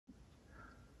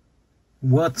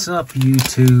What's up,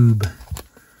 YouTube?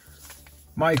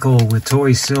 Michael with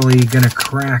Toy Silly gonna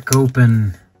crack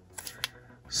open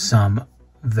some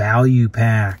value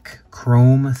pack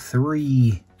Chrome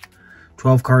 3.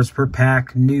 12 cards per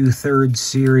pack, new 3rd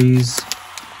series.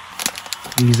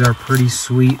 These are pretty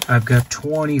sweet. I've got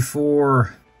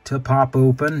 24 to pop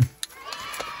open.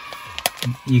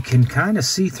 You can kind of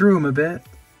see through them a bit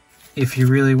if you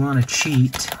really want to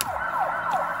cheat,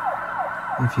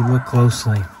 if you look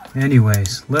closely.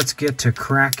 Anyways, let's get to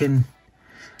cracking.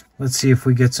 Let's see if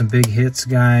we get some big hits,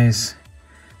 guys.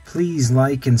 Please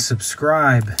like and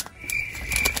subscribe.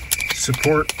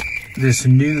 Support this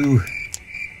new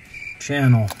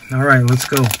channel. All right, let's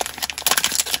go.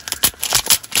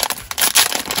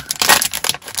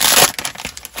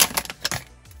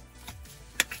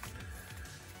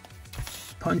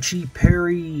 Punchy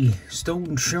Perry,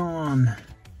 Stone Sean,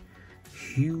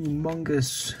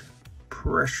 Humongous,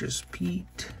 Precious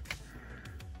Pete,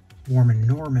 Warman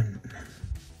Norman,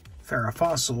 Farrah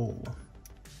Fossil,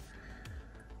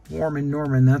 Warman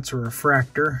Norman, that's a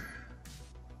refractor.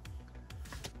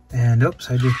 And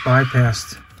oops, I just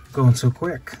bypassed going so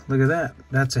quick. Look at that.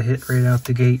 That's a hit right out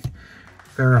the gate.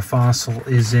 Farrah Fossil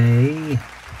is a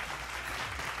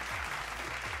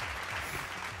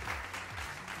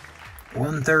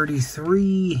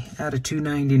 133 out of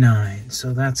 299.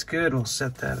 So that's good. We'll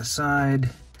set that aside.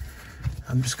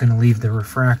 I'm just going to leave the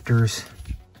refractors.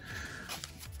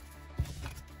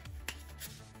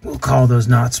 We'll call those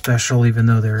not special, even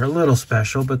though they're a little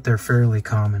special, but they're fairly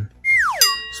common.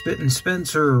 Spittin'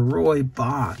 Spencer, Roy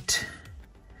Bott,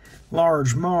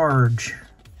 Large Marge,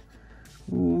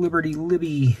 Liberty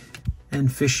Libby,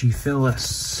 and Fishy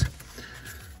Phyllis.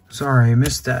 Sorry, I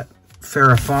missed that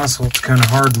Farrah Fossil. It's kind of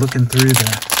hard looking through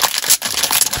the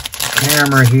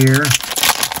camera here.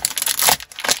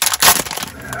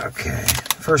 Okay.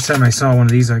 First time I saw one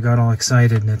of these, I got all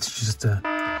excited, and it's just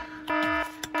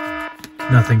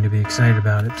nothing to be excited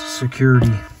about. It's a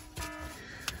security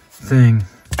thing.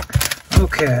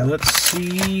 Okay, let's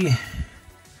see.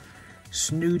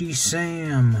 Snooty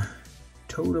Sam,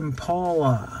 Totem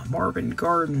Paula, Marvin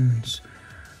Gardens,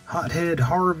 Hothead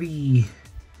Harvey,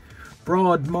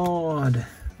 Broad Maud,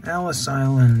 Alice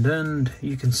Island, and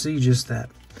you can see just that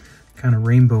kind of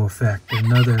rainbow effect.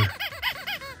 Another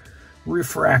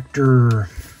refractor.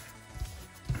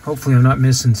 Hopefully I'm not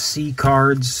missing C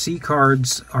cards. C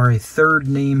cards are a 3rd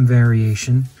name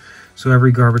variation. So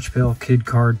every Garbage Pail Kid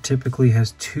card typically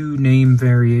has 2 name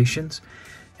variations.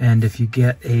 And if you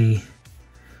get a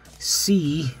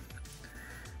C,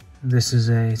 this is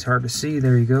a, it's hard to see,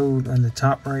 there you go, on the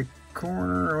top right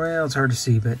corner. Well, it's hard to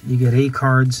see, but you get A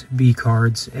cards, B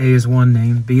cards. A is one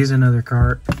name, B is another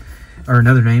card, or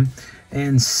another name.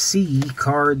 And C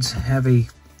cards have a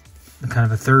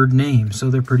kind of a 3rd name,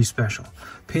 so they're pretty special.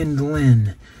 Pinned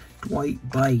Lynn, Dwight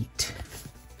Bite,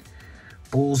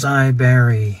 Bullseye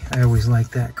Barry, I always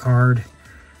like that card,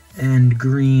 and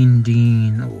Green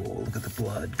Dean. Oh, look at the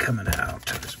blood coming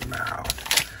out of his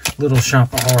mouth. Little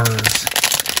Shop of Horrors.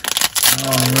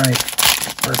 All right,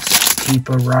 let's keep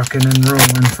a rocking and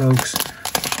rolling, folks.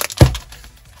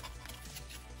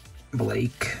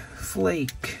 Blake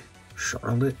Flake,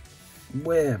 Charlotte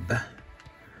Webb,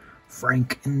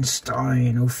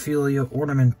 Frankenstein, Ophelia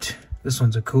Ornament. This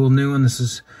one's a cool new one. This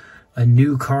is a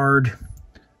new card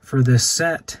for this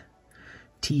set.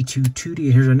 T2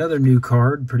 Tootie. Here's another new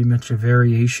card, pretty much a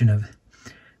variation of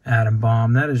Atom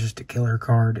Bomb. That is just a killer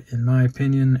card, in my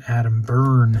opinion. Atom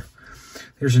Burn.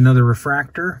 There's another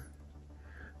refractor.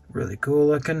 Really cool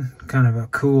looking. Kind of a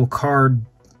cool card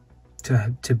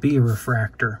to be a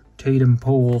refractor. Tatum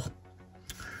Pole.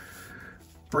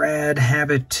 Brad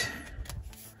Habit.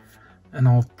 An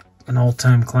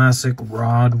all-time classic.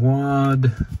 Rod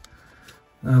Wad.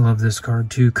 I love this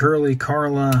card too. Curly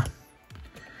Carla.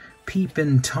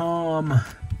 Peepin' Tom.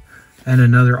 And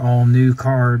another all-new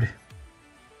card.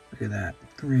 Look at that.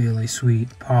 Really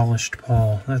sweet. Polished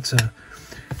Paul. That's a...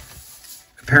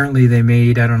 Apparently they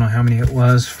made, I don't know how many it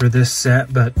was for this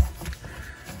set, but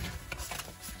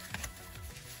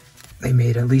they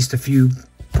made at least a few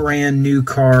brand new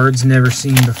cards never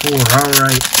seen before. All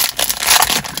right.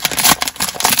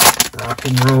 Rock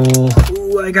and roll.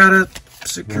 Ooh, I got a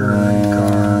security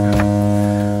card.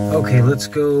 Okay, let's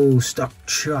go Stuck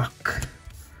Chuck.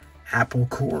 Apple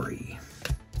Corey.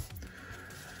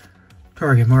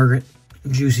 Target Margaret.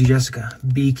 Juicy Jessica.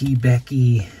 Beaky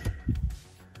Becky.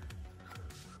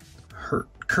 Hurt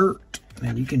Kurt.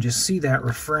 And you can just see that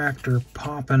refractor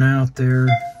popping out there.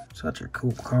 Such a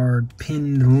cool card.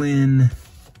 Pinned Lynn.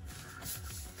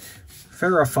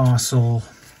 Farrah Fossil.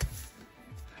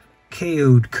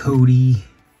 KO'd Cody.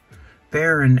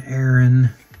 Baron Aaron.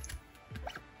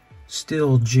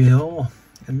 Still Jill.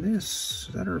 And this,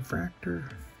 is that a refractor?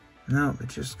 No, it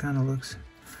just kind of looks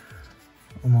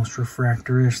almost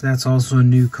refractor-ish. That's also a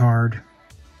new card.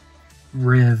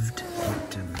 Revved.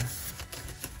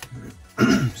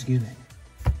 Excuse me.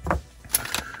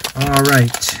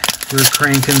 Alright, we're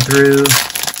cranking through.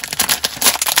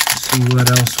 See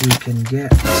what else we can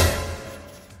get.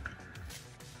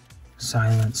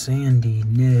 Silent Sandy,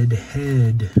 Ned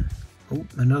Head. Oh,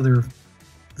 another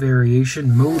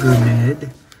variation, Motor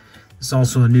Ned. It's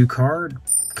also a new card.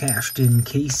 Cashed in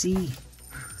Casey.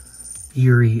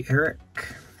 Eerie Eric.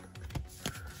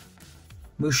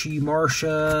 Mushy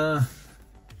Marsha.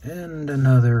 And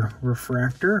another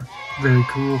refractor. Very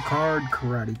cool card.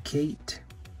 Karate Kate.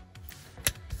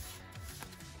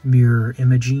 Mirror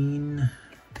Imogene.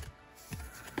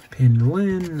 Pin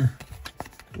Lynn.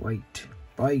 Dwight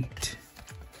Bite.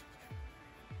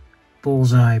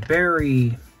 Bullseye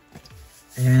Barry.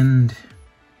 And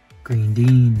Green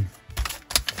Dean.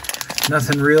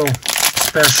 Nothing real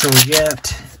special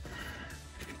yet.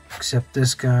 Except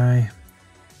this guy.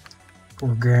 Or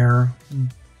Garl.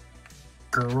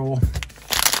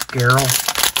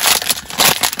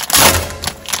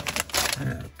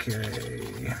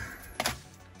 Okay.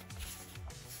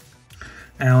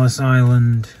 Alice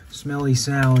Island, Smelly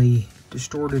Sally,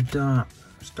 Distorted Dot,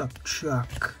 Stuck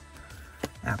Chuck,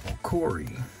 Apple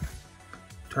Corey,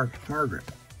 Target Margaret.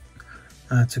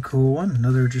 That's a cool one.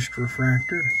 Another just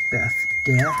refractor. Beth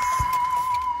Death.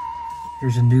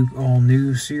 Here's a all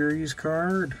new series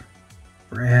card.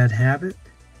 Brad Habit.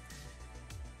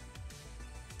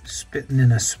 Spitting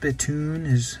in a spittoon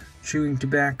is chewing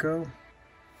tobacco.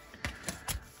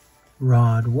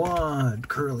 Rod Wad,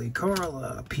 Curly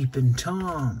Carla, Peepin'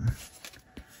 Tom,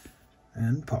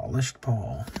 and Polished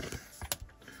Paul.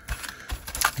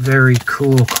 Very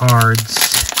cool cards.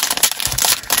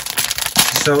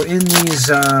 So in these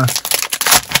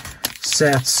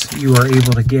sets, you are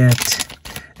able to get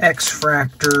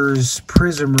X-Fractors,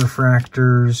 Prism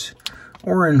Refractors,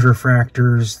 Orange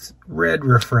Refractors, Red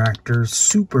Refractors,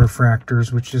 Super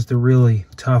Fractors, which is the really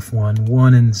tough one.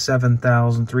 1 in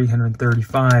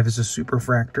 7,335 is a Super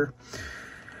Fractor.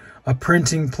 A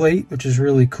printing plate, which is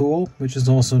really cool, which is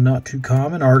also not too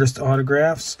common. Artist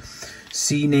autographs,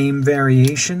 C-name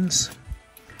variations.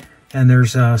 And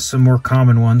there's some more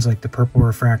common ones like the purple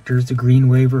refractors, the green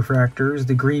wave refractors,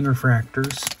 the green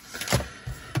refractors.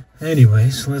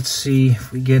 Anyways, let's see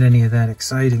if we get any of that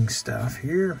exciting stuff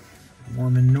here.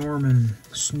 Mormon Norman,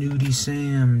 Snooty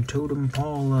Sam, Totem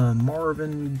Paula,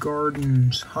 Marvin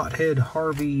Gardens, Hothead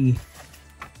Harvey.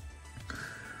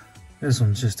 This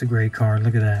one's just a great card.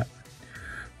 Look at that.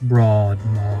 Broad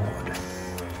Maud.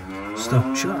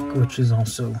 Stuck Chuck, which is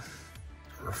also a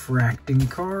refracting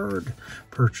card.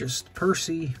 Purchased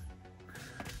Percy.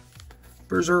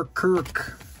 Berserk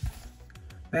Kirk.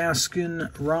 Baskin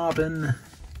Robin.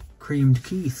 Creamed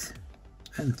Keith.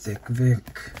 And Thick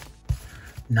Vic.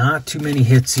 Not too many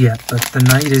hits yet, but the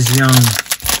night is young.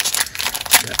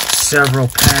 Got several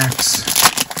packs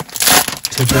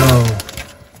to go.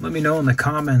 Let me know in the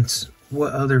comments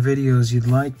what other videos you'd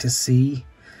like to see.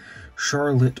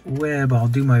 Charlotte Webb, I'll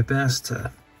do my best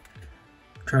to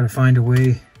try to find a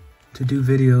way to do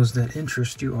videos that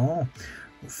interest you all.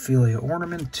 Ophelia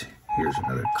Ornament. Here's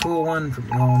another cool one from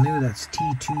you all new. That's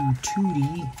T2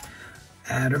 Tootie.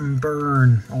 Adam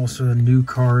Byrne, also a new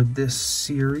card this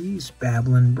series.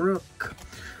 Babylon Brook,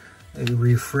 a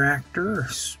refractor.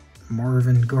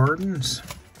 Marvin Gardens,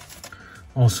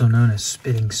 also known as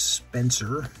Spitting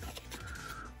Spencer.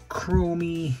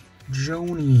 Chromie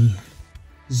Joni,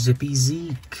 Zippy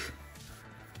Zeke,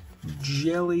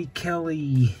 Jelly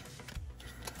Kelly,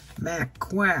 Mac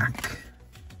Quack,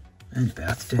 and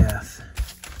Beth Death.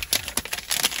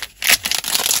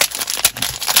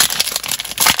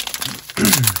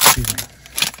 Excuse me.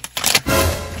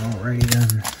 Alrighty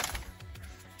then.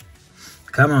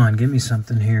 Come on, give me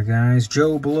something here, guys.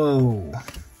 Joe Blow.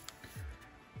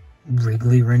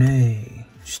 Wrigley Renee.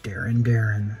 Starin'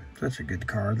 Darren. Such a good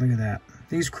card. Look at that.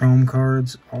 These Chrome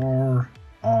cards are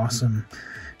awesome.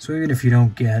 So even if you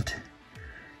don't get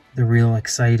the real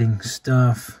exciting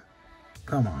stuff,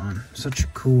 come on. Such a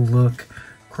cool look.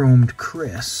 Chromed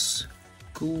Chris.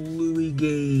 Louie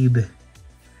Gabe.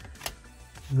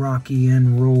 Rocky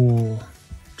and Roll.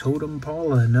 Totem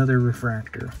Paula, another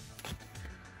refractor.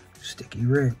 Sticky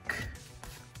Rick.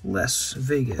 Les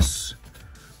Vegas.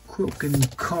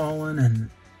 Croakin' Colin and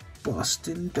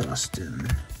Bustin' Dustin.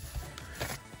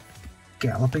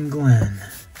 Galloping Glen.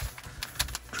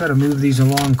 Try to move these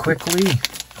along quickly.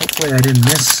 Hopefully I didn't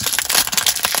miss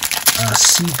a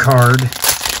C card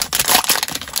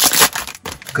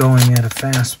going at a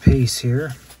fast pace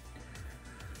here.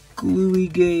 Gluey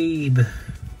Gabe,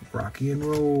 Rocky and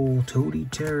Roll, Toady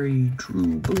Terry,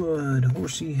 True Blood,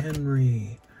 Horsey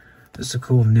Henry. This is a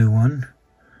cool new one.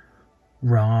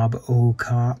 Rob O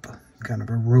Cop, kind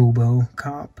of a Robo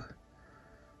Cop.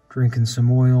 Drinking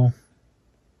some oil.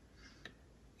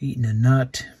 Eating a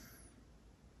nut.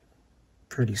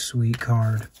 Pretty sweet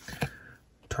card.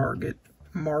 Target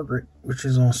Margaret, which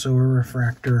is also a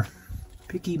refractor.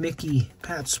 Picky Mickey,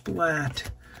 Pat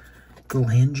Splat.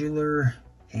 Glandular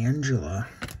Angela.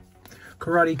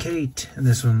 Karate Kate, and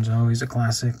this one's always a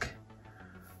classic.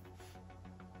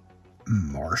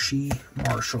 Marshy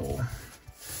Marshall.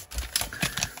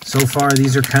 So far,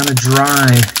 these are kind of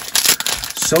dry.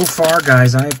 So far,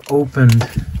 guys, I've opened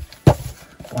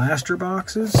blaster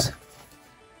boxes,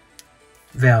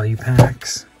 value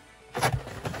packs,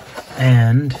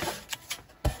 and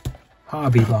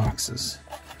hobby boxes.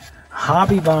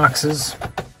 Hobby boxes,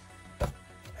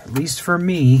 at least for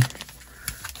me,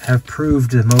 have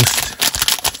proved the most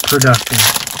productive.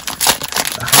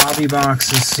 The hobby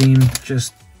boxes seem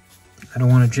just, I don't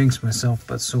want to jinx myself,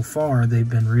 but so far they've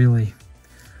been really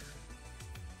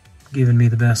giving me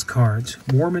the best cards.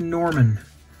 Mormon Norman,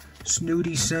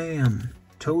 Snooty Sam,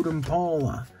 Totem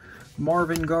Paula,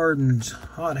 Marvin Gardens,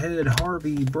 Hothead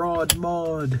Harvey, Broad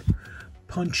Maud,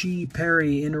 Punchy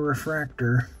Perry in a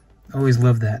refractor. Always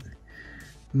love that.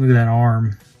 Look at that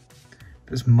arm.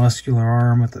 This muscular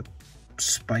arm with a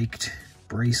spiked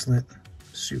bracelet.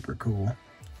 Super cool.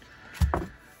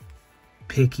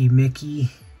 Picky Mickey,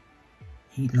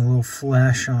 eating a little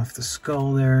flesh off the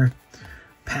skull there.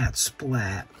 Pat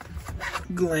Splat,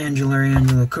 Glandular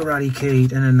Angela, Karate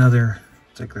Kate, and another.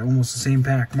 It's like they're almost the same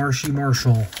pack. Marshy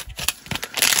Marshall.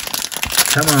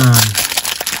 Come on.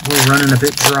 We're running a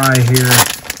bit dry here.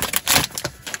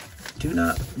 Do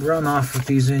not run off with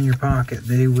these in your pocket.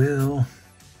 They will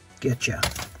get ya.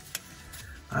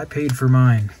 I paid for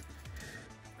mine.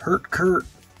 Hurt Kurt,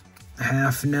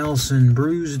 Half Nelson,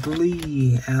 Bruised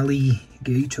Lee,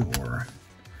 Alligator,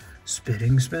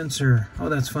 Spitting Spencer. Oh,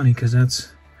 that's funny because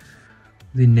that's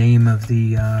the name of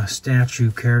the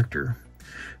statue character.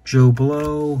 Joe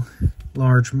Blow,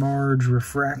 Large Marge,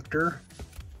 Refractor,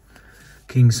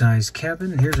 King Size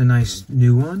Kevin. Here's a nice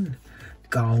new one.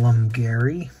 Gollum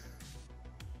Gary.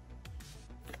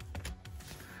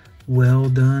 Well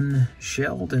Done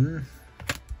Sheldon.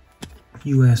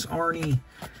 U.S. Arnie.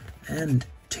 And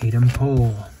Tatum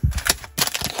Pole.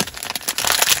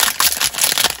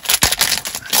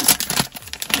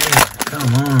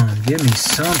 Come on, give me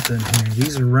something here.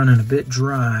 These are running a bit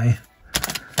dry.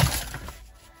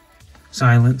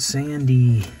 Silent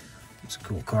Sandy. It's a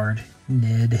cool card.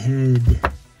 Ned Head.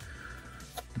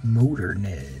 Motor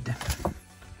Ned.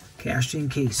 Cashin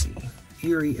Casey.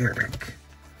 Erie Eric.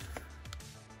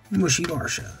 Mushy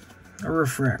Marsha. A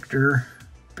Refractor.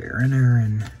 Baron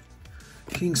Aaron.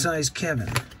 King Size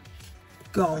Kevin.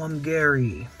 Gollum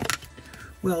Gary.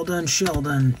 Well Done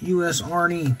Sheldon. U.S.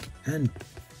 Arnie. And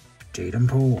Tatum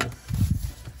Pole.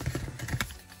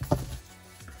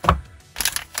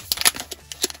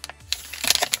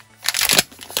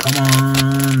 Come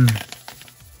on.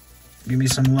 Give me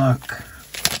some luck.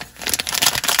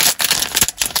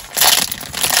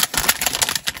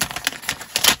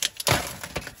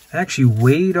 I actually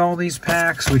weighed all these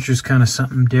packs, which is kind of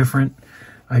something different.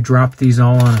 I dropped these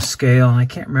all on a scale, and I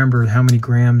can't remember how many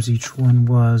grams each one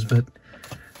was, but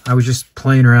I was just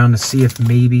playing around to see if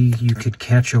maybe you could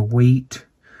catch a weight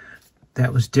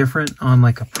that was different on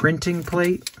like a printing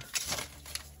plate.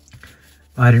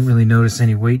 I didn't really notice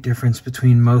any weight difference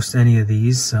between most any of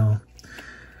these, so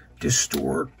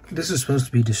Distort. This is supposed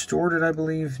to be distorted, I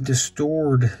believe.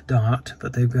 Distored dot,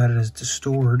 but they've got it as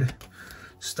Distored.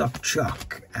 Stuck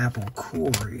Chuck, Apple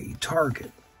Corey,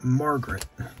 Target, Margaret,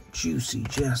 Juicy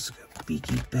Jessica,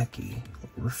 Beaky Becky,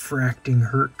 Refracting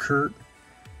Hurt Kurt.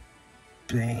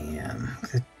 Bam.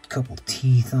 A couple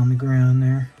teeth on the ground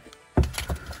there.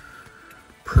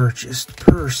 Purchased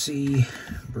Percy,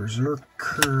 Berserk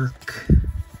Kirk,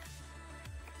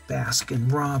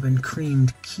 Baskin Robin,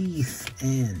 Creamed Keith,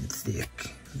 and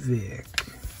Thick Vic.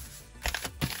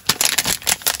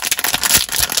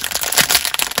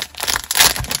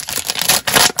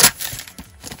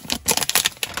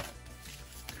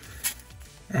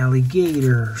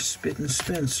 Alligator, Spittin'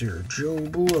 Spencer, Joe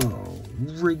Blow,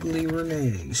 Wrigley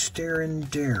Renee, Starin'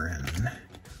 Darren,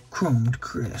 Chromed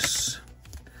Chris.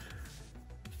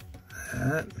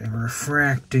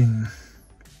 Refracting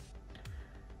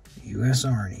U.S.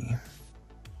 Arnie.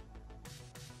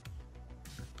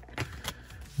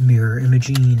 Mirror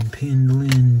Imogene, Pinned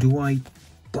Lynn, Dwight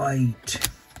Bite.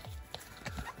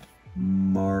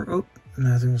 Nothing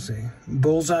to say.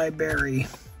 Bullseye Berry,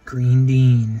 Green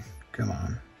Dean. Come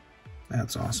on.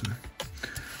 That's awesome.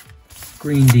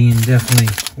 Green Dean, definitely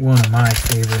one of my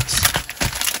favorites.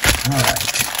 All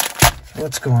right,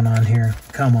 what's going on here?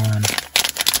 Come on.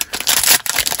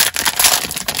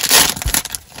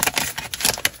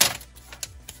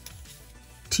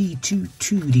 T2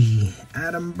 Tootie,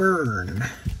 Adam Byrne,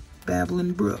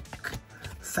 Babylon Brook,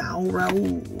 Foul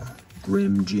Raoul,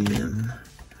 Grim Jim,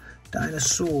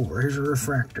 Dinosaur, here's a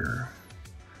refractor.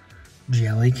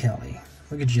 Jelly Kelly.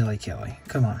 Look at Jelly Kelly.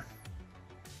 Come on.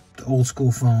 The old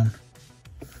school phone.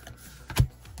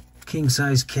 King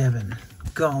Size Kevin,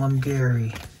 Gollum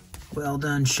Gary, Well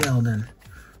Done Sheldon,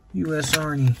 U.S.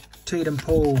 Arnie, Tatum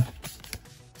Pole,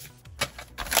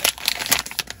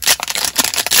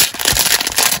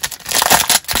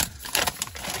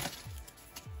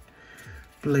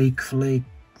 Blake Flake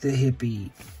the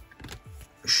Hippie,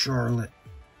 Charlotte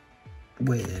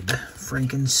Webb,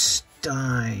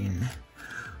 Frankenstein,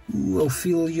 ooh,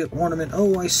 Ophelia Ornament.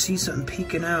 Oh, I see something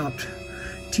peeking out.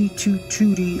 T2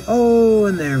 Tootie. Oh,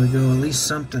 and there we go. At least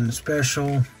something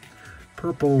special.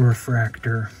 Purple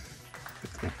refractor.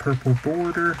 The purple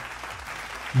border.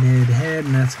 Mid head,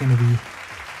 and that's going to be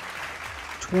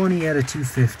 20 out of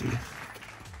 250.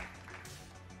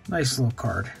 Nice little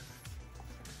card.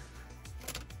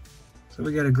 So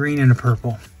we got a green and a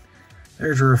purple.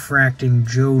 There's a refracting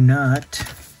Joe Nutt.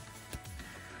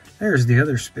 There's the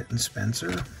other Spittin'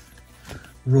 Spencer.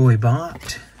 Roy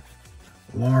Bott.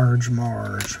 Large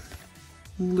Marge.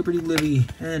 Liberty Livy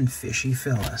and Fishy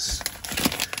Phyllis.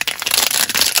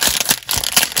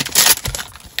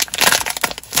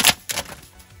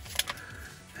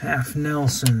 Half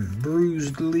Nelson.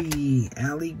 Bruised Lee.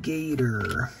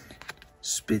 Alligator.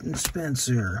 Spittin'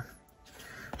 Spencer.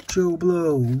 Joe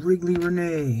Blow, Wrigley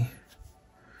Renee,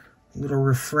 little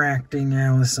refracting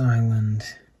Alice Island.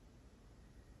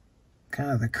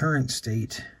 Kind of the current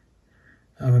state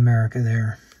of America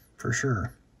there, for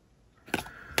sure.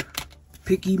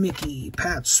 Picky Mickey,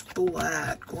 Pat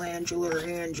Splat, Glandular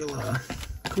Angela,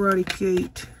 Karate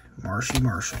Kate, Marshy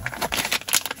Marshall.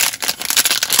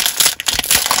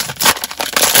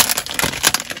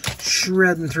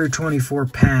 Shredding through 24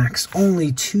 packs,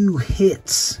 only 2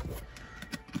 hits.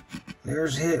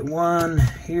 There's hit 1,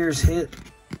 here's hit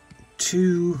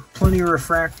 2, plenty of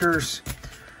refractors.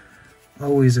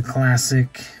 Always a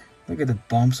classic. Look at the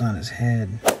bumps on his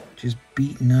head. Just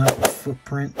beaten up, a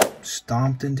footprint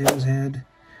stomped into his head.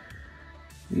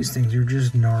 These things are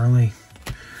just gnarly.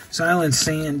 Silent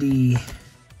Sandy,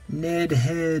 Ned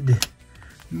Head,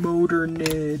 Motor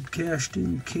Ned, Cashed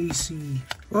In Casey.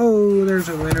 Oh, there's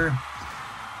a winner.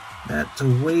 That's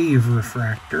a wave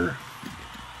refractor.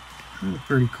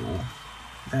 Pretty cool.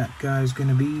 That guy's going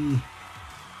to be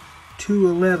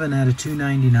 211 out of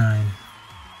 299.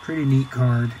 Pretty neat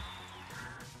card.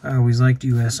 I always liked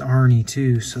U.S. Arnie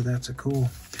too, so that's a cool.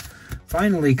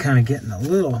 Finally kind of getting a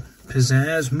little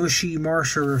pizzazz. Mushy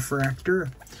Marsha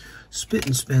refractor.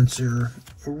 Spittin' Spencer.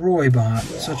 Roy Bott.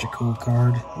 Such a cool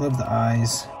card. Love the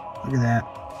eyes. Look at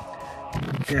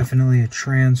that. Definitely a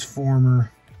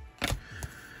Transformer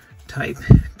type.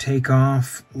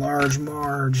 Takeoff, Large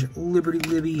Marge, Liberty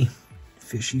Libby,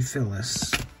 Fishy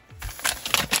Phyllis.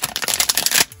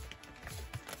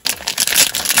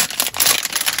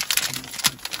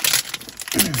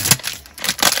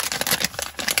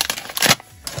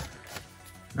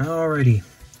 Alrighty.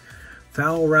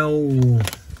 Foul Raoul,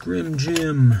 Grim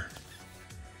Jim,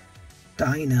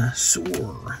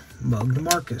 Dinosaur, Mugged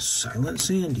Marcus, Silent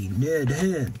Sandy, Ned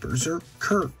Head, Berserk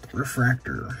Kurt,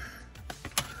 Refractor.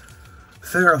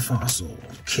 Farrafossil,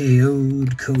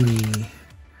 KO'd Cody,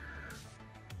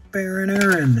 Baron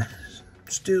Aaron,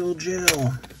 Still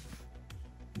Gel,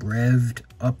 Revved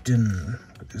Upton,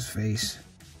 look at his face.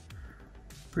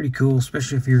 Pretty cool,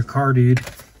 especially if you're a car dude,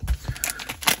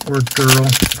 or girl,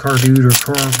 car dude or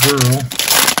car girl.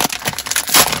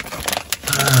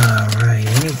 Alright,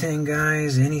 anything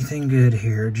guys, anything good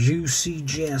here? Juicy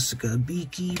Jessica,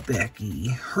 Beaky Becky,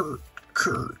 Hurt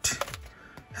Kurt.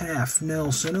 Half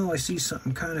Nelson. Oh, I see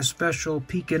something kind of special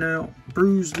peeking out.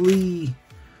 Bruised Lee.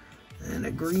 And a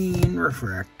green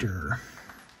refractor.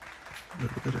 A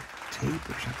little bit of tape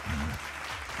or something.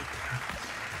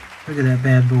 Look at that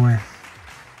bad boy.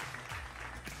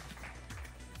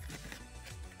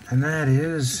 And that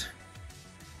is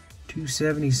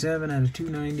 277 out of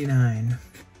 299.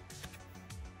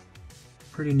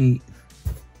 Pretty neat.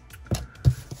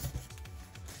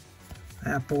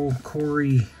 Apple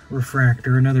Corey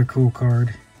refractor, another cool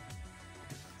card.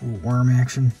 A little worm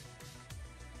action.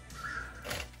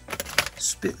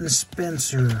 Spittin'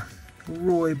 Spencer,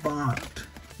 Roy Bott,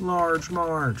 Large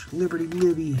Marge, Liberty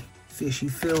Libby, Fishy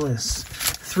Phyllis.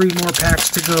 3 more packs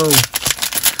to go.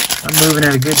 I'm moving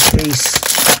at a good pace.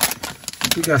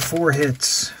 We got 4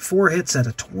 hits. 4 hits out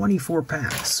of 24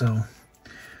 packs. So,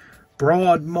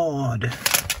 Broad Maud,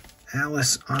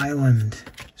 Alice Island,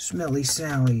 Smelly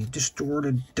Sally,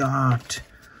 Distorted Dot,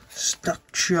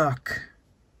 Stuck Chuck.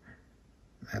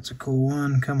 That's a cool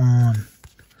one. Come on.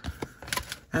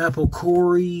 Apple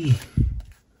Corey,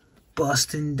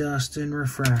 Bustin' Dustin'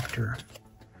 Refractor,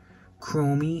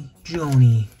 Chromie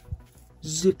Joni,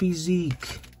 Zippy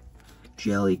Zeke,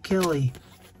 Jelly Kelly,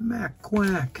 Mac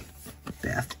Quack,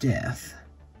 Beth Death.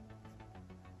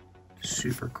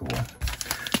 Super cool.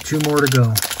 2 more to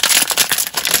go.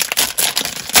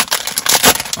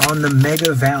 On the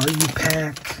Mega Value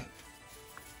Pack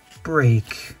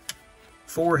break,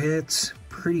 4 hits.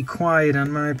 Pretty quiet,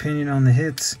 on my opinion, on the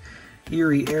hits.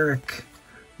 Eerie Eric,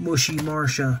 Mushy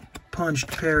Marsha, Punched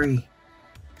Perry,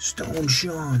 Stone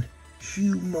Sean,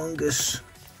 Humongous,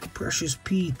 Precious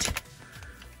Pete,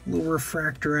 Little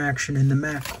Refractor Action in the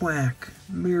Mac Quack,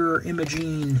 Mirror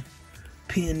Imogene,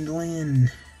 Pinned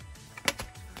Lynn,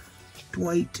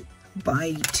 Dwight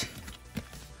Bite,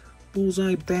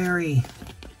 Bullseye Barry,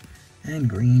 and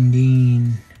Green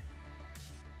Dean.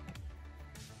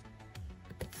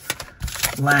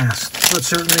 Last, but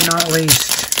certainly not least,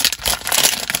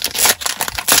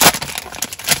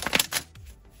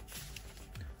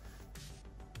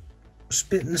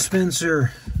 Spittin'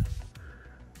 Spencer,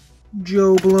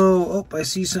 Joe Blow. Oh, I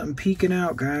see something peeking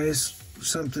out, guys.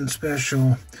 Something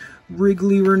special.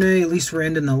 Wrigley Renee. At least we're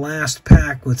ending the last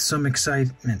pack with some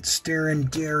excitement. Starin'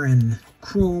 Darren,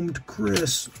 Chromed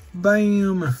Chris.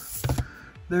 Bam!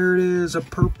 There it is, a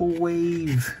Purple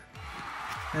Wave.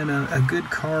 And a good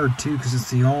card, too, because it's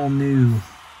the all-new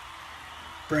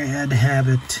Brad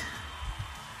Habit.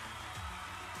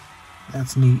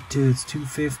 That's neat, too. It's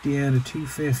 250 out of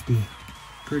 250.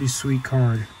 Pretty sweet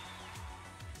card.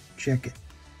 Check it.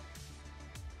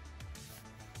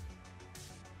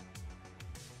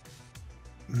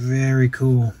 Very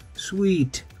cool.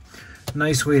 Sweet.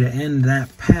 Nice way to end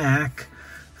that pack.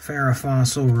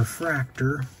 Farrafossil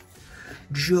Refractor.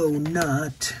 Joe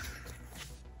Nutt.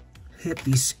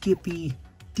 Hippie Skippy.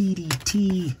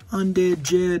 DDT. Undead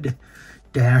Jed.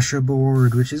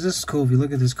 Dashaboard, which is, this is cool if you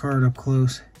look at this card up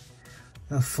close.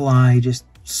 A fly just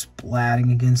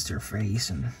splatting against her face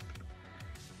and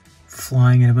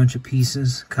flying in a bunch of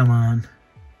pieces. Come on.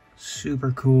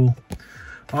 Super cool.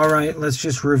 Alright, let's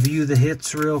just review the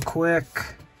hits real quick.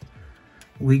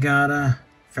 We got a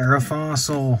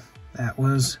Farrafossil. That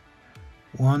was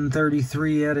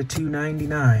 133 out of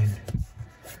 299.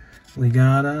 We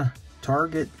got a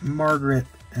Target Margaret,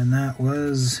 and that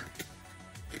was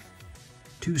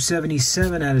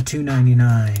 277 out of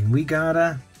 299. We got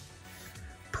a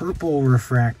Purple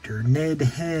Refractor, Ned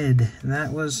Head, and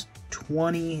that was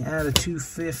 20 out of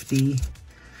 250.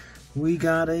 We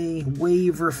got a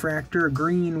Wave Refractor, a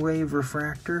Green Wave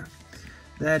Refractor.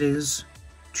 That is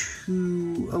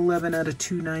 211 out of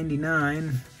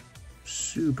 299.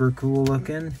 Super cool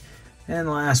looking. And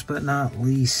last but not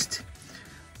least,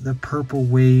 the Purple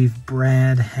Wave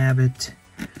Brad Habit,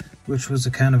 which was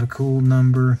a kind of a cool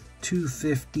number.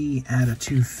 250 out of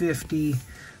 250.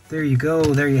 There you go.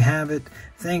 There you have it.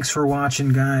 Thanks for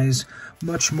watching, guys.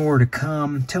 Much more to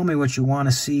come. Tell me what you want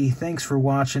to see. Thanks for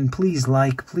watching. Please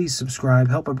like, please subscribe.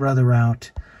 Help a brother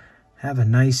out. Have a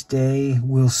nice day.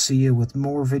 We'll see you with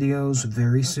more videos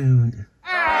very soon.